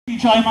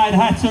DJ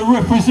Madhatter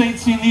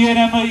representing the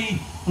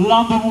NME,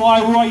 London Way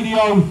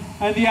Radio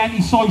and the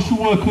anti-social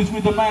workers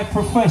with the Mad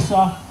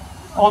Professor.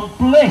 I'm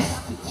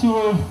blessed to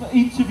have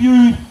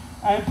interviewed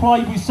and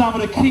played with some of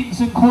the kings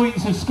and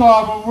queens of ska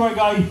and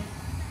reggae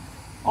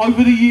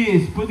over the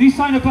years. But this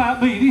ain't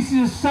about me, this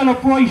is a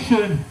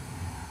celebration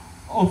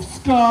of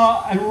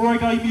ska and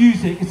reggae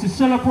music. It's a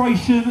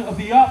celebration of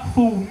the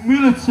upful,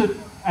 militant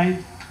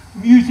and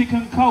music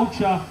and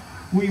culture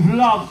we've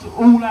loved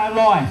all our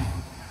life.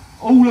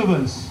 All of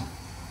us.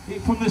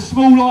 From the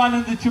small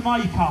island of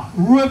Jamaica,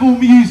 rebel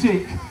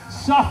music,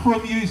 sufferer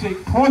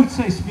music,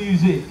 protest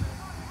music,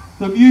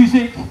 the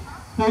music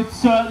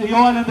that's the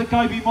island that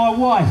gave me my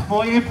wife,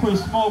 my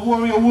empress, my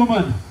warrior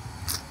woman,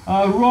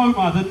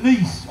 Roma, the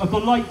niece of the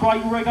late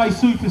great reggae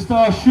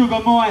superstar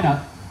Sugar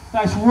Minor.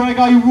 That's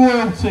reggae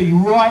royalty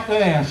right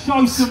there.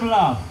 Show some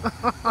love.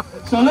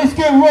 So let's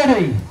get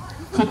ready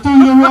to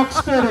do the rock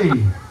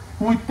steady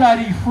with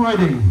Daddy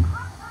Freddy.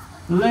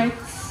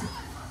 Let's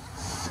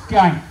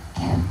skank.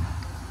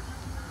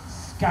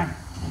 Skank.